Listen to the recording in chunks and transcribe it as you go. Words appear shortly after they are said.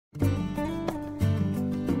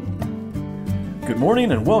Good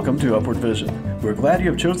morning and welcome to Upward Vision. We're glad you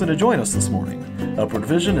have chosen to join us this morning. Upward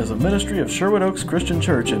Vision is a ministry of Sherwood Oaks Christian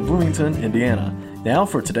Church in Bloomington, Indiana. Now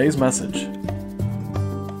for today's message.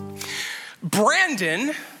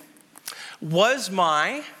 Brandon was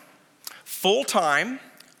my full-time,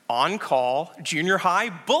 on-call junior high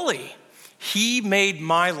bully. He made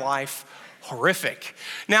my life horrific.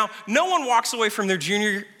 Now, no one walks away from their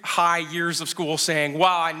junior high years of school saying,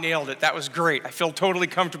 wow, I nailed it. That was great. I feel totally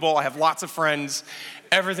comfortable. I have lots of friends.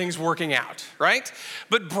 Everything's working out, right?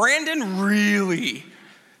 But Brandon really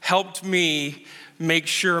helped me make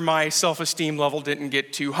sure my self-esteem level didn't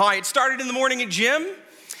get too high. It started in the morning at gym.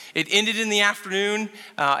 It ended in the afternoon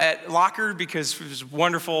at locker because it was a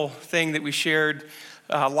wonderful thing that we shared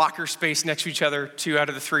locker space next to each other 2 out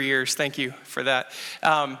of the 3 years. Thank you for that.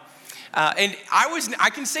 And I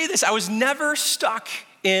can say this, I was never stuck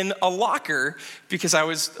in a locker because I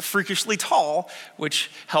was freakishly tall,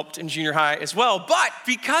 which helped in junior high as well. But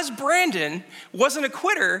because Brandon wasn't a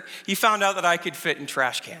quitter, he found out that I could fit in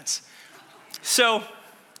trash cans. So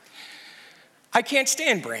I can't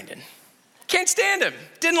stand Brandon. Can't stand him.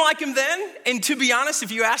 Didn't like him then. And to be honest,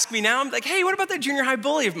 if you ask me now, I'm like, hey, what about that junior high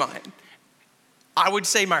bully of mine? I would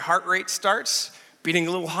say my heart rate starts beating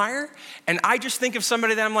a little higher. And I just think of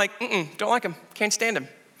somebody that I'm like, don't like him, can't stand him.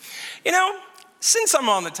 You know, since I'm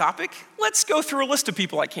on the topic, let's go through a list of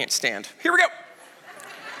people I can't stand. Here we go.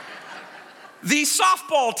 The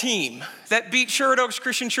softball team that beat Sherwood Oaks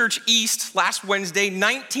Christian Church East last Wednesday,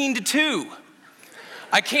 19-2.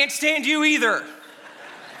 I can't stand you either.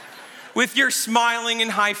 With your smiling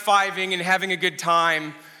and high-fiving and having a good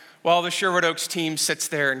time while the Sherwood Oaks team sits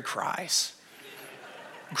there and cries.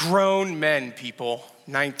 Grown men, people,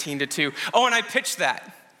 19-2. Oh, and I pitched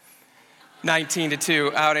that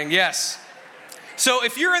 19-2 outing, yes. So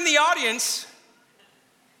if you're in the audience,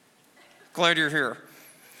 glad you're here.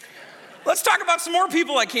 Let's talk about some more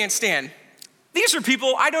people I can't stand. These are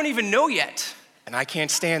people I don't even know yet, and I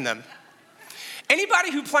can't stand them.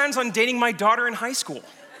 Anybody who plans on dating my daughter in high school.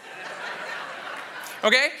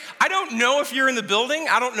 Okay? I don't know if you're in the building.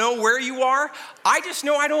 I don't know where you are. I just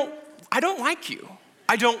know I don't like you.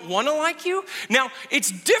 I don't want to like you. Now,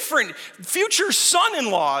 it's different. Future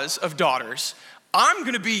son-in-laws of daughters, I'm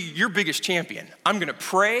going to be your biggest champion. I'm going to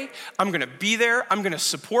pray. I'm going to be there. I'm going to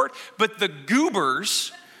support. But the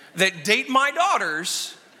goobers that date my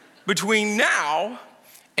daughters between now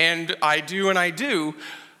and I do,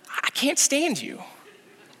 I can't stand you.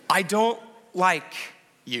 I don't like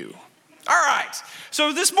you. All right,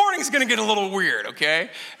 so this morning is going to get a little weird,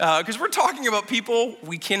 okay? Because we're talking about people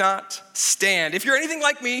we cannot stand. If you're anything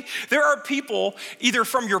like me, there are people either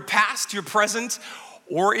from your past, your present,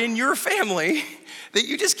 or in your family that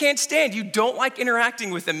you just can't stand. You don't like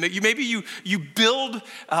interacting with them. Maybe you build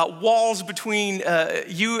walls between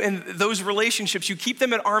you and those relationships. You keep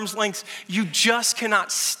them at arm's length. You just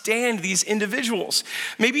cannot stand these individuals.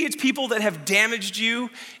 Maybe it's people that have damaged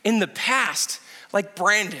you in the past, like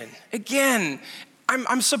Brandon. Again,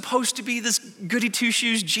 I'm supposed to be this goody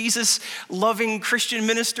two-shoes, Jesus-loving Christian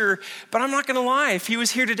minister, but I'm not gonna lie, if he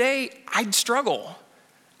was here today, I'd struggle.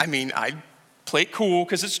 I mean, I'd play it cool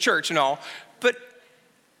because it's church and all, but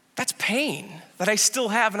that's pain that I still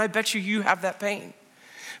have, and I bet you have that pain.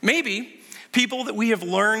 Maybe people that we have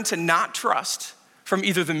learned to not trust from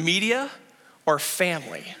either the media or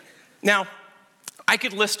family. Now, I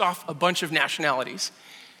could list off a bunch of nationalities,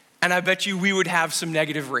 and I bet you we would have some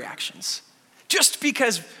negative reactions. Just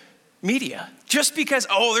because media, just because,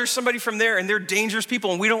 there's somebody from there and they're dangerous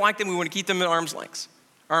people and we don't like them, we want to keep them at arm's length.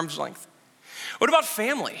 What about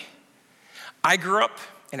family? I grew up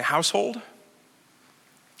in a household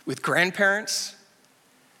with grandparents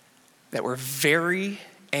that were very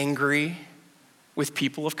angry with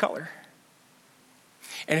people of color.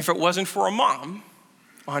 And if it wasn't for a mom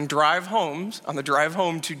on the drive home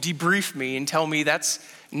to debrief me and tell me that's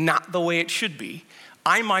not the way it should be,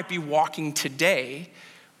 I might be walking today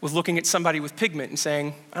with looking at somebody with pigment and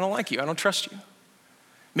saying, I don't like you, I don't trust you.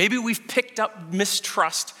 Maybe we've picked up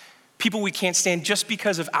mistrust, people we can't stand just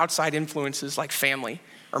because of outside influences like family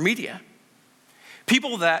or media.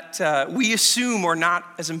 People that we assume are not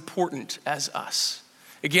as important as us.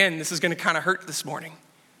 Again, this is gonna kind of hurt this morning.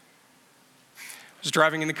 I was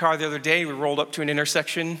driving in the car the other day, we rolled up to an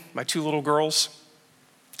intersection, my 2 little girls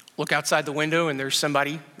look outside the window and there's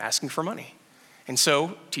somebody asking for money. And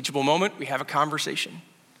so, teachable moment, we have a conversation.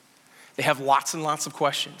 They have lots and lots of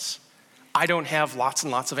questions. I don't have lots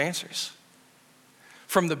and lots of answers.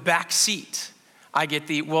 From the back seat, I get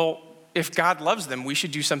if God loves them, we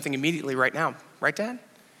should do something immediately right now. Right, Dad?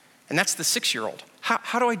 And that's the 6-year-old.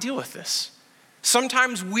 How do I deal with this?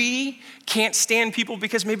 Sometimes we can't stand people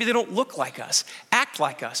because maybe they don't look like us, act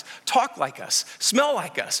like us, talk like us, smell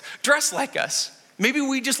like us, dress like us. Maybe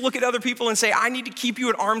we just look at other people and say, I need to keep you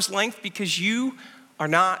at arm's length because you are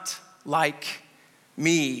not like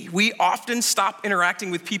me. We often stop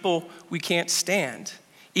interacting with people we can't stand,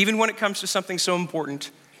 even when it comes to something so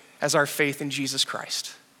important as our faith in Jesus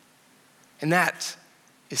Christ. And that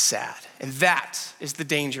is sad. And that is the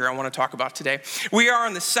danger I want to talk about today. We are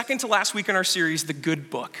on the second to last week in our series, The Good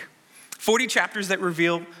Book. 40 chapters that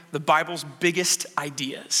reveal the Bible's biggest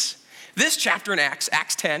ideas. This chapter in Acts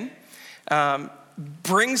 10,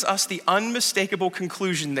 brings us the unmistakable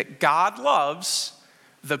conclusion that God loves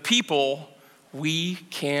the people we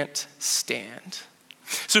can't stand.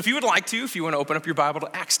 So if you would like to, if you want to open up your Bible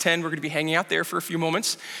to Acts 10, we're going to be hanging out there for a few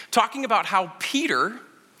moments, talking about how Peter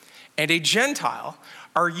and a Gentile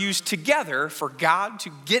are used together for God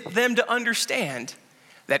to get them to understand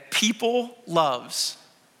that God loves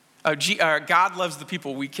the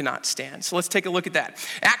people we cannot stand. So let's take a look at that.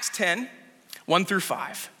 Acts 10, 1 through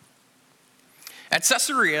 5. At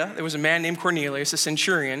Caesarea, there was a man named Cornelius, a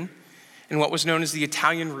centurion, in what was known as the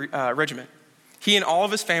Italian regiment. He and all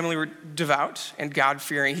of his family were devout and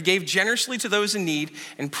God-fearing. He gave generously to those in need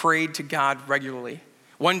and prayed to God regularly.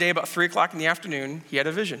 One day, about 3 o'clock in the afternoon, he had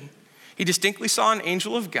a vision. He distinctly saw an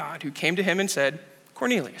angel of God who came to him and said,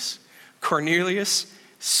 Cornelius. Cornelius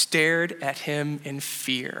stared at him in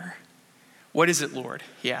fear. What is it, Lord?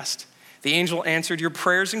 He asked. The angel answered, your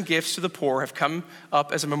prayers and gifts to the poor have come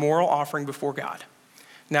up as a memorial offering before God.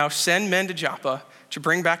 Now send men to Joppa to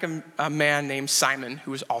bring back a man named Simon,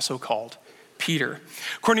 who is also called Peter.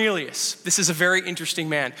 Cornelius, this is a very interesting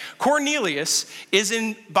man. Cornelius is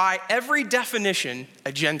by every definition,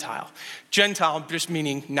 a Gentile. Gentile just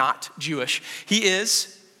meaning not Jewish. He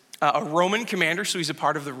is a Roman commander, so he's a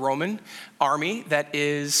part of the Roman army that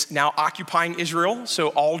is now occupying Israel. So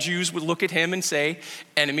all Jews would look at him and say,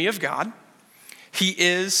 enemy of God. He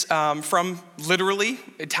is from literally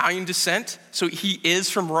Italian descent, so he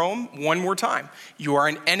is from Rome. One more time, you are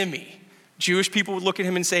an enemy. Jewish people would look at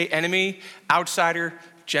him and say, enemy, outsider,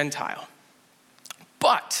 Gentile.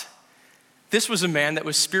 But this was a man that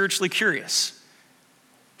was spiritually curious.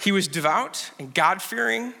 He was devout and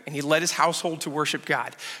God-fearing, and he led his household to worship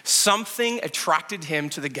God. Something attracted him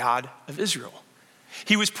to the God of Israel.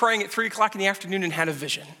 He was praying at 3 o'clock in the afternoon and had a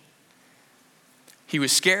vision. He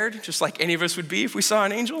was scared, just like any of us would be if we saw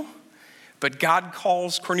an angel, but God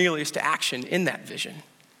calls Cornelius to action in that vision.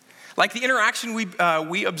 Like the interaction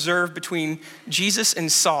we observe between Jesus and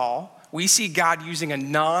Saul, we see God using a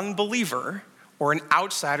non-believer or an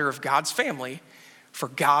outsider of God's family for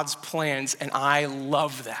God's plans, and I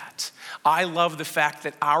love that. I love the fact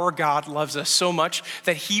that our God loves us so much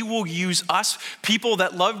that he will use us, people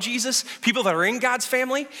that love Jesus, people that are in God's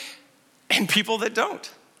family, and people that don't.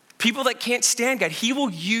 People that can't stand God. He will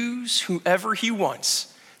use whoever he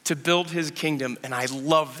wants to build his kingdom, and I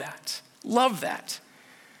love that. Love that.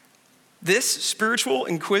 This spiritual,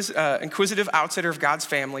 inquisitive outsider of God's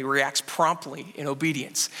family reacts promptly in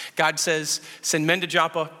obedience. God says, send men to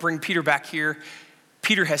Joppa, bring Peter back here.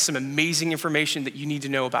 Peter has some amazing information that you need to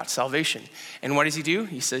know about salvation. And what does he do?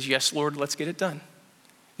 He says, yes, Lord, let's get it done.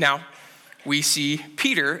 Now, we see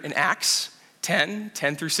Peter in Acts 10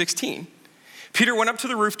 through 16. Peter went up to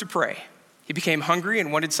the roof to pray. He became hungry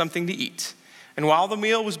and wanted something to eat. And while the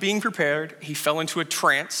meal was being prepared, he fell into a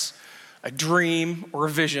trance, a dream, or a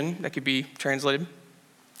vision that could be translated.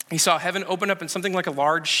 He saw heaven open up and something like a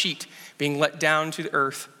large sheet being let down to the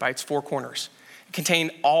earth by its four corners. It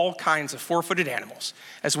contained all kinds of four-footed animals,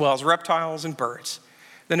 as well as reptiles and birds.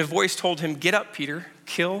 Then a voice told him, get up, Peter,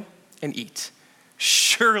 kill and eat.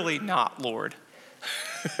 Surely not, Lord.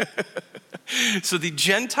 So the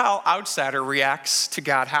Gentile outsider reacts to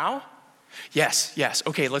God how? Yes,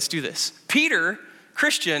 okay, let's do this. Peter,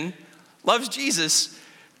 Christian, loves Jesus.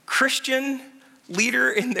 Christian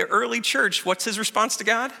leader in the early church, what's his response to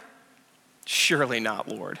God? Surely not,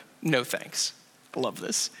 Lord. No thanks. I love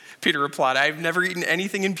this. Peter replied, I have never eaten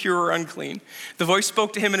anything impure or unclean. The voice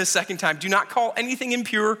spoke to him in a second time. Do not call anything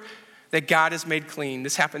impure that God has made clean.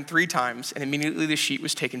 This happened 3 times, and immediately the sheet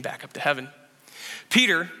was taken back up to heaven.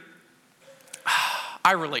 Peter,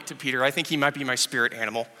 I relate to Peter. I think he might be my spirit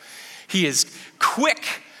animal. He is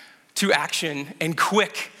quick to action and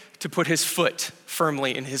quick to put his foot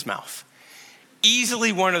firmly in his mouth.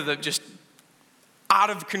 Easily one of the just out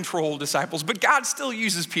of control disciples, but God still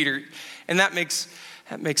uses Peter, and that makes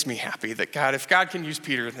me happy that if God can use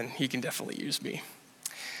Peter, then he can definitely use me.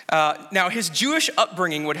 Now, his Jewish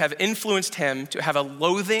upbringing would have influenced him to have a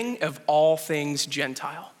loathing of all things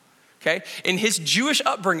Gentile, okay? In his Jewish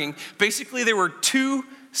upbringing, basically there were 2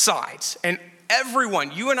 sides, and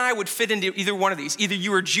everyone, you and I would fit into either one of these. Either you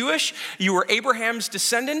were Jewish, you were Abraham's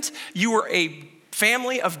descendant, you were a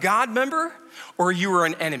family of God member, or you were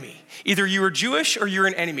an enemy. Either you were Jewish or you're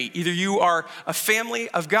an enemy. Either you are a family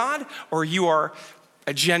of God or you are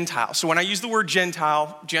a Gentile. So when I use the word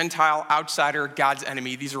Gentile, outsider, God's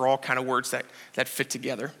enemy, these are all kind of words that fit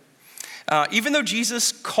together. Even though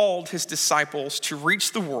Jesus called his disciples to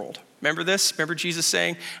reach the world, remember this? Remember Jesus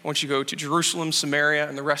saying, I want you to go to Jerusalem, Samaria,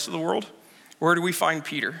 and the rest of the world? Where do we find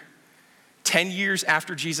Peter? 10 years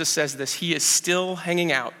after Jesus says this, he is still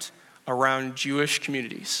hanging out around Jewish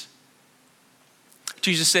communities.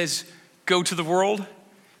 Jesus says, go to the world.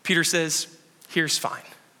 Peter says, here's fine.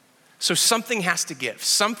 So something has to give.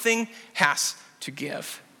 Something has to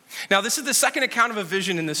give. Now, this is the second account of a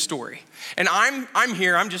vision in this story. And I'm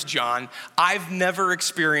here, I'm just John. I've never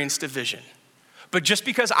experienced a vision. But just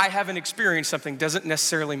because I haven't experienced something doesn't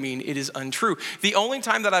necessarily mean it is untrue. The only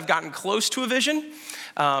time that I've gotten close to a vision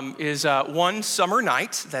is one summer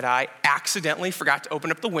night that I accidentally forgot to open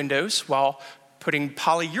up the windows while putting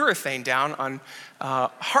polyurethane down on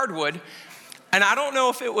hardwood. And I don't know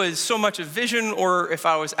if it was so much a vision or if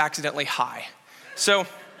I was accidentally high. So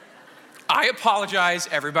I apologize.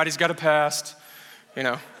 Everybody's got a past,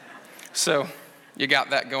 So you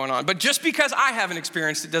got that going on. But just because I haven't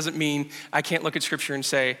experienced it doesn't mean I can't look at Scripture and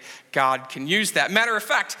say God can use that. Matter of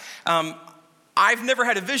fact, I've never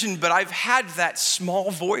had a vision, but I've had that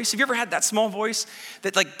small voice. Have you ever had that small voice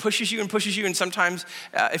that pushes you, and sometimes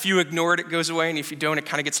if you ignore it, it goes away, and if you don't, it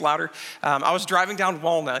kind of gets louder? I was driving down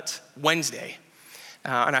Walnut Wednesday,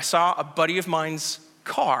 and I saw a buddy of mine's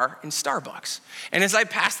car in Starbucks. And as I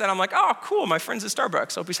passed that, I'm like, oh, cool, my friend's at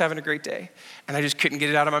Starbucks. Hope he's having a great day. And I just couldn't get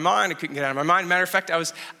it out of my mind. Matter of fact,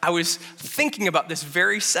 I was thinking about this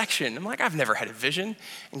very section. I'm like, I've never had a vision.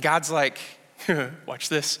 And God's like, watch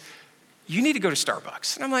this. You need to go to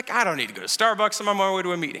Starbucks. And I'm like, I don't need to go to Starbucks. I'm on my way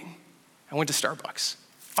to a meeting. I went to Starbucks.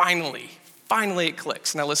 Finally it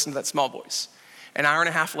clicks. And I listened to that small voice. An hour and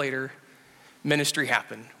a half later, ministry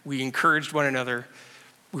happened. We encouraged one another.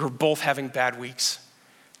 We were both having bad weeks.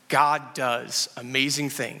 God does amazing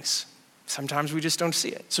things. Sometimes we just don't see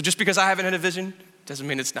it. So just because I haven't had a vision doesn't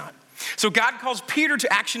mean it's not. So God calls Peter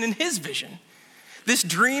to action in his vision. This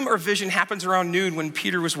dream or vision happens around noon when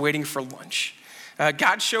Peter was waiting for lunch.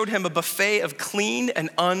 God showed him a buffet of clean and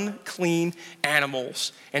unclean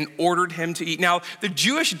animals and ordered him to eat. Now, the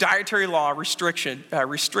Jewish dietary law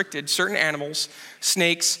restricted certain animals,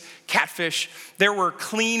 snakes, catfish. There were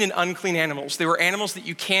clean and unclean animals. There were animals that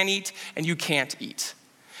you can eat and you can't eat.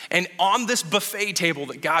 And on this buffet table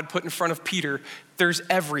that God put in front of Peter, there's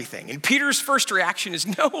everything. And Peter's first reaction is,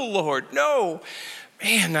 no, Lord, no.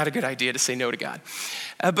 Man, not a good idea to say no to God.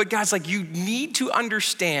 But God's like, you need to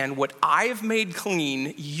understand what I have made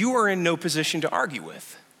clean, you are in no position to argue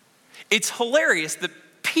with. It's hilarious that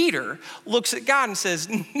Peter looks at God and says,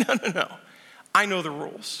 no. I know the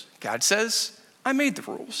rules. God says, I made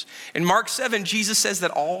the rules. In Mark 7, Jesus says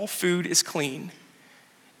that all food is clean.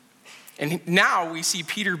 And now we see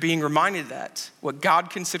Peter being reminded that what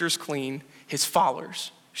God considers clean, his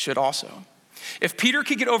followers should also. If Peter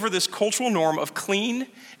could get over this cultural norm of clean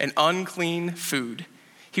and unclean food,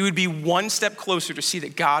 he would be one step closer to see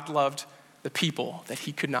that God loved the people that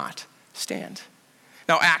he could not stand.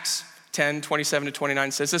 Now, Acts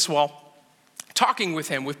 10:27-29 says this: while talking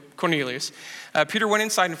with Cornelius, Peter went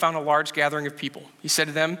inside and found a large gathering of people. He said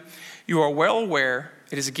to them, you are well aware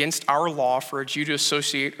it is against our law for a Jew to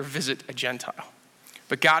associate or visit a Gentile.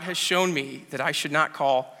 But God has shown me that I should not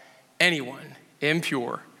call anyone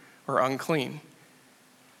impure or unclean.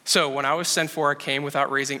 So when I was sent for, I came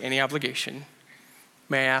without raising any obligation.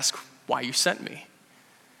 May I ask why you sent me?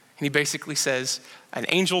 And he basically says, an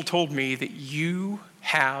angel told me that you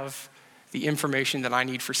have the information that I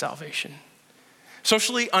need for salvation.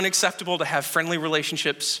 Socially unacceptable to have friendly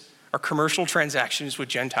relationships or commercial transactions with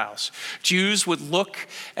Gentiles. Jews would look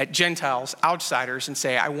at Gentiles, outsiders, and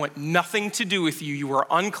say, I want nothing to do with you. You are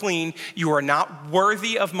unclean. You are not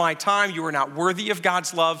worthy of my time. You are not worthy of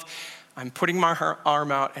God's love. I'm putting my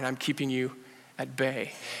arm out and I'm keeping you at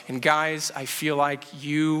bay. And guys, I feel like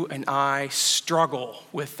you and I struggle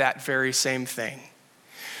with that very same thing.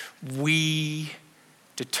 We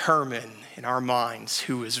determine in our minds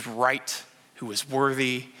who is right, who is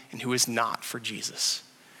worthy, and who is not for Jesus.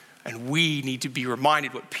 And we need to be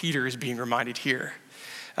reminded what Peter is being reminded here.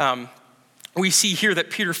 We see here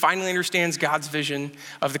that Peter finally understands God's vision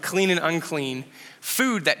of the clean and unclean,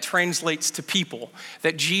 food that translates to people,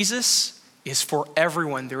 that Jesus is for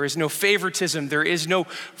everyone. There is no favoritism. There is no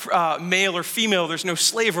male or female. There's no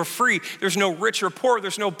slave or free. There's no rich or poor.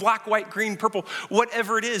 There's no black, white, green, purple.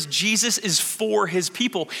 Whatever it is, Jesus is for his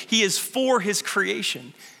people. He is for his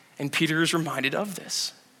creation. And Peter is reminded of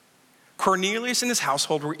this. Cornelius and his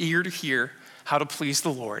household were eager to hear how to please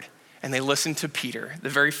the Lord. And they listened to Peter, the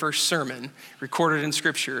very first sermon recorded in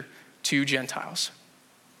Scripture to Gentiles.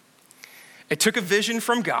 It took a vision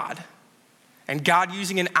from God, and God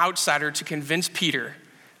using an outsider to convince Peter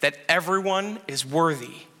that everyone is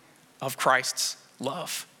worthy of Christ's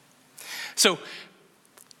love. So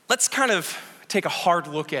let's kind of take a hard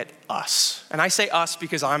look at us. And I say us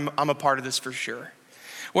because I'm a part of this for sure.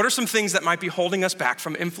 What are some things that might be holding us back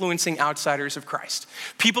from influencing outsiders of Christ?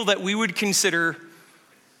 People that we would consider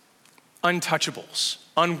untouchables,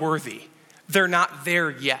 unworthy. They're not there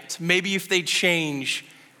yet. Maybe if they change,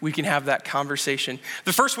 we can have that conversation.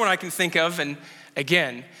 The first one I can think of, and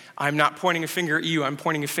again, I'm not pointing a finger at you, I'm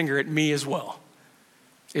pointing a finger at me as well,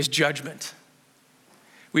 is judgment.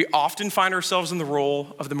 We often find ourselves in the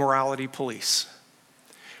role of the morality police.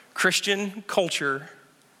 Christian culture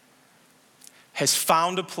has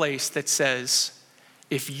found a place that says,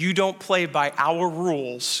 if you don't play by our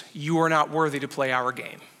rules, you are not worthy to play our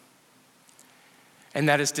game. And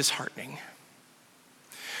that is disheartening.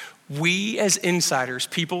 We as insiders,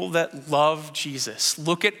 people that love Jesus,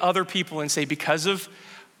 look at other people and say, because of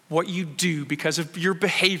what you do, because of your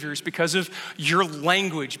behaviors, because of your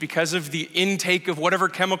language, because of the intake of whatever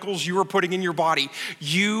chemicals you are putting in your body,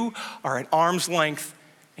 you are at arm's length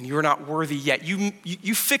and you are not worthy yet.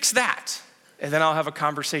 You fix that, and then I'll have a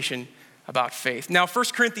conversation about faith. Now, 1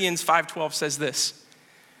 Corinthians 5:12 says this: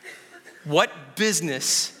 what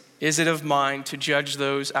business is it of mine to judge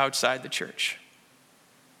those outside the church?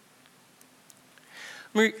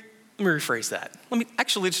 Let me rephrase that.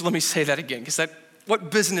 Let me say that again, because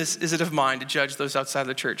what business is it of mine to judge those outside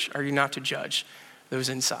the church? Are you not to judge those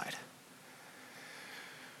inside?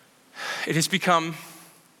 It has become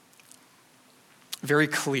very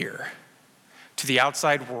clear to the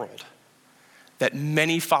outside world that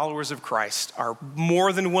many followers of Christ are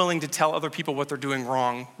more than willing to tell other people what they're doing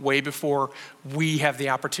wrong way before we have the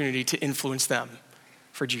opportunity to influence them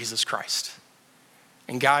for Jesus Christ.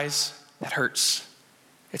 And guys, that hurts.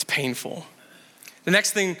 It's painful. The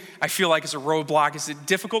next thing I feel like is a roadblock is it's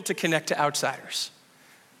difficult to connect to outsiders.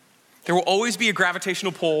 There will always be a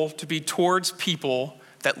gravitational pull to be towards people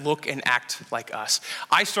that look and act like us.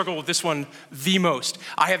 I struggle with this one the most.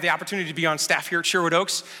 I have the opportunity to be on staff here at Sherwood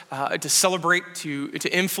Oaks to celebrate, to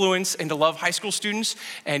influence, and to love high school students.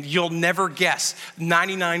 And you'll never guess,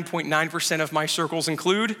 99.9% of my circles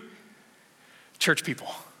include church people.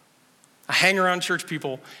 I hang around church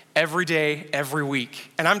people every day, every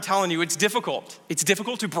week. And I'm telling you, it's difficult. It's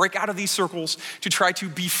difficult to break out of these circles to try to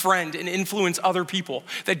befriend and influence other people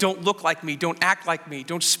that don't look like me, don't act like me,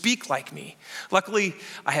 don't speak like me. Luckily,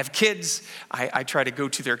 I have kids. I try to go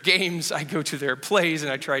to their games. I go to their plays,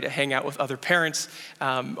 and I try to hang out with other parents.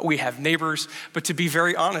 We have neighbors. But to be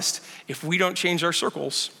very honest, if we don't change our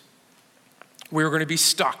circles, we're going to be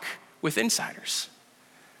stuck with insiders.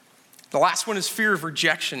 The last one is fear of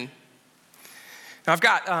rejection. Now, I've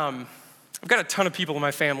got a ton of people in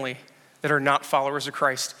my family that are not followers of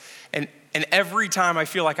Christ, and every time I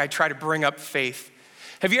feel like I try to bring up faith.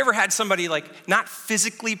 Have you ever had somebody like not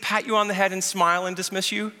physically pat you on the head and smile and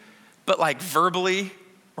dismiss you, but like verbally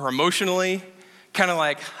or emotionally, kind of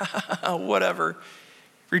like, whatever?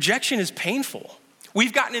 Rejection is painful.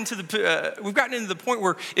 We've gotten into the point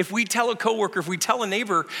where if we tell a coworker, if we tell a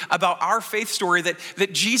neighbor about our faith story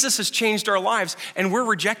that Jesus has changed our lives and we're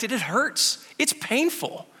rejected, it hurts. It's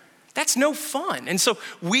painful. That's no fun. And so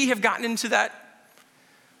we have gotten into that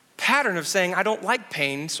pattern of saying, I don't like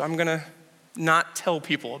pain, so I'm gonna not tell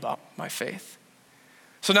people about my faith.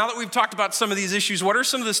 So now that we've talked about some of these issues, what are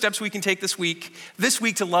some of the steps we can take this week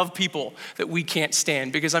to love people that we can't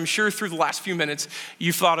stand? Because I'm sure through the last few minutes,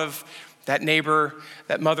 you've thought of that neighbor,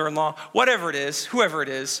 that mother-in-law, whatever it is, whoever it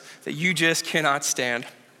is, that you just cannot stand.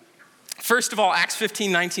 First of all, Acts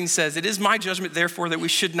 15:19 says, it is my judgment, therefore, that we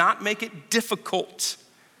should not make it difficult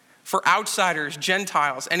for outsiders,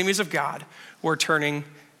 Gentiles, enemies of God, who are turning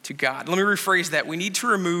to God. Let me rephrase that. We need to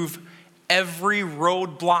remove every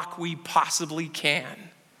roadblock we possibly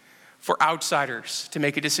can for outsiders to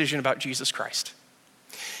make a decision about Jesus Christ.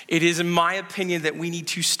 It is, in my opinion, that we need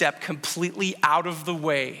to step completely out of the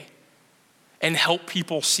way and help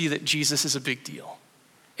people see that Jesus is a big deal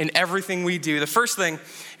in everything we do. The first thing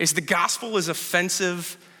is the gospel is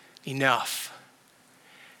offensive enough.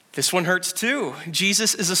 This one hurts too.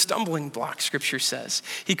 Jesus is a stumbling block, Scripture says.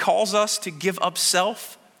 He calls us to give up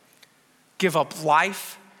self, give up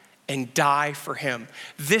life, and die for him.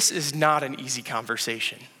 This is not an easy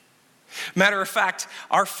conversation. Matter of fact,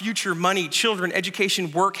 our future, money, children,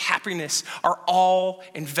 education, work, happiness are all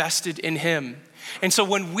invested in him. And so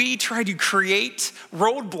when we try to create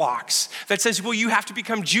roadblocks that says, well, you have to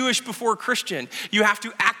become Jewish before Christian, you have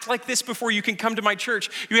to act like this before you can come to my church,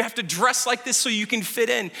 you have to dress like this so you can fit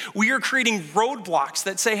in, we are creating roadblocks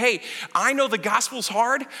that say, hey, I know the gospel's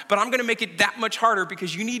hard, but I'm gonna make it that much harder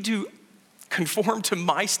because you need to conform to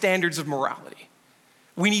my standards of morality.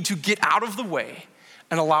 We need to get out of the way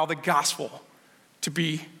and allow the gospel to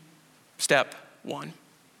be step one.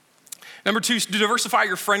 Number two, diversify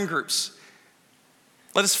your friend groups.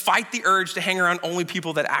 Let us fight the urge to hang around only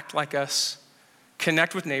people that act like us.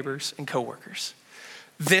 Connect with neighbors and coworkers.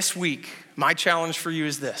 This week, my challenge for you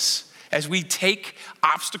is this. As we take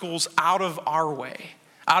obstacles out of our way,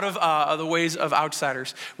 out of the ways of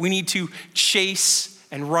outsiders, we need to chase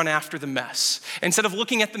and run after the mess. Instead of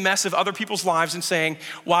looking at the mess of other people's lives and saying,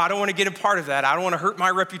 well, I don't want to get a part of that. I don't want to hurt my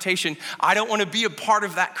reputation. I don't want to be a part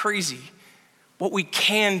of that crazy. What we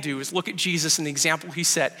can do is look at Jesus and the example he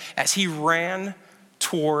set as he ran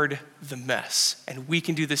toward the mess. And we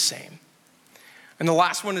can do the same. And the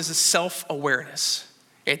last one is a self-awareness.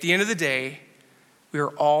 At the end of the day, we are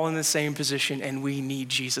all in the same position and we need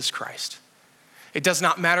Jesus Christ. It does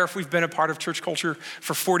not matter if we've been a part of church culture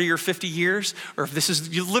for 40 or 50 years, or if this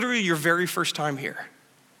is literally your very first time here.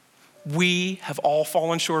 We have all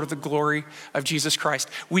fallen short of the glory of Jesus Christ.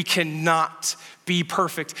 We cannot be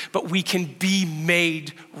perfect, but we can be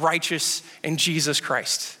made righteous in Jesus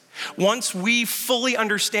Christ. Once we fully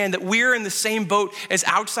understand that we're in the same boat as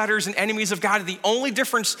outsiders and enemies of God, the only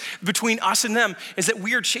difference between us and them is that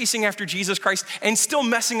we are chasing after Jesus Christ and still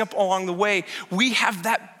messing up along the way. We have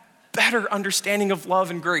that better understanding of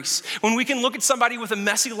love and grace. When we can look at somebody with a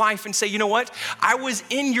messy life and say, you know what? I was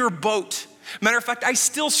in your boat. Matter of fact, I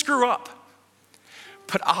still screw up,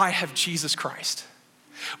 but I have Jesus Christ.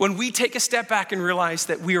 When we take a step back and realize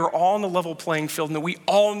that we are all on the level playing field and that we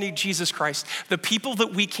all need Jesus Christ, the people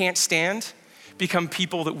that we can't stand become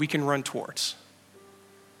people that we can run towards.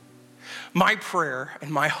 My prayer and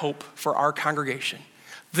my hope for our congregation,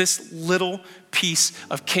 this little piece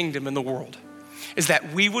of kingdom in the world, is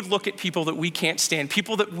that we would look at people that we can't stand,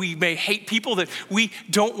 people that we may hate, people that we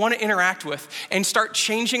don't want to interact with, and start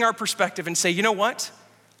changing our perspective and say, you know what?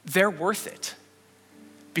 They're worth it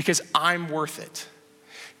because I'm worth it.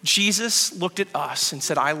 Jesus looked at us and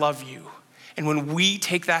said, I love you. And when we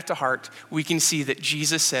take that to heart, we can see that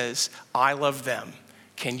Jesus says, I love them.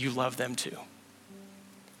 Can you love them too?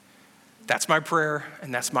 That's my prayer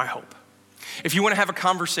and that's my hope. If you want to have a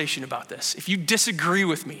conversation about this, if you disagree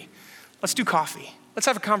with me, let's do coffee. Let's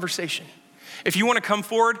have a conversation. If you want to come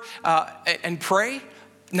forward and pray,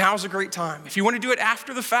 now's a great time. If you want to do it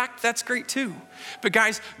after the fact, that's great too. But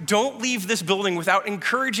guys, don't leave this building without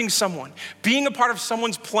encouraging someone, being a part of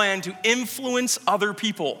someone's plan to influence other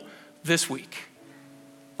people this week.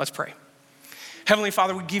 Let's pray. Heavenly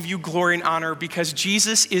Father, we give you glory and honor because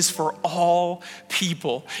Jesus is for all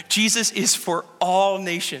people. Jesus is for all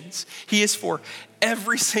nations. He is for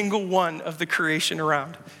every single one of the creation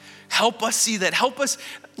around. Help us see that. Help us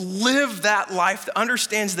live that life that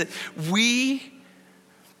understands that we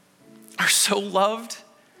are so loved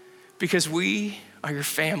because we are your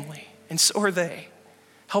family and so are they.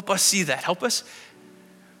 Help us see that. Help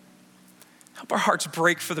our hearts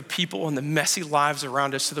break for the people and the messy lives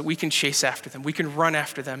around us so that we can chase after them. We can run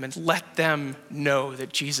after them and let them know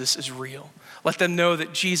that Jesus is real. Let them know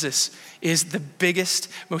that Jesus is the biggest,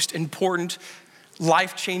 most important,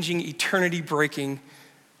 life-changing, eternity-breaking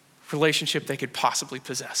relationship they could possibly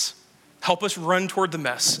possess. Help us run toward the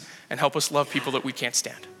mess and help us love people that we can't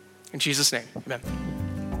stand. In Jesus' name, amen.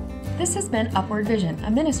 This has been Upward Vision, a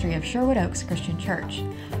ministry of Sherwood Oaks Christian Church.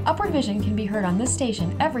 Upward Vision can be heard on this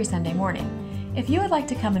station every Sunday morning. If you would like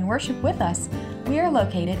to come and worship with us, we are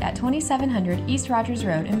located at 2700 East Rogers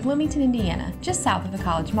Road in Bloomington, Indiana, just south of the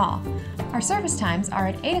College Mall. Our service times are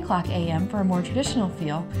at 8 o'clock a.m. for a more traditional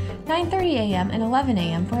feel, 9:30 a.m. and 11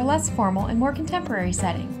 a.m. for a less formal and more contemporary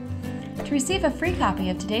setting. To receive a free copy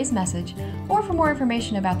of today's message, or for more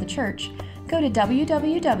information about the church, go to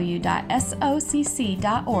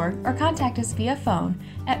www.socc.org or contact us via phone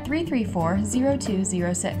at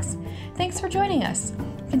 334-0206. Thanks for joining us.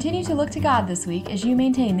 Continue to look to God this week as you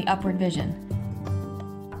maintain the upward vision.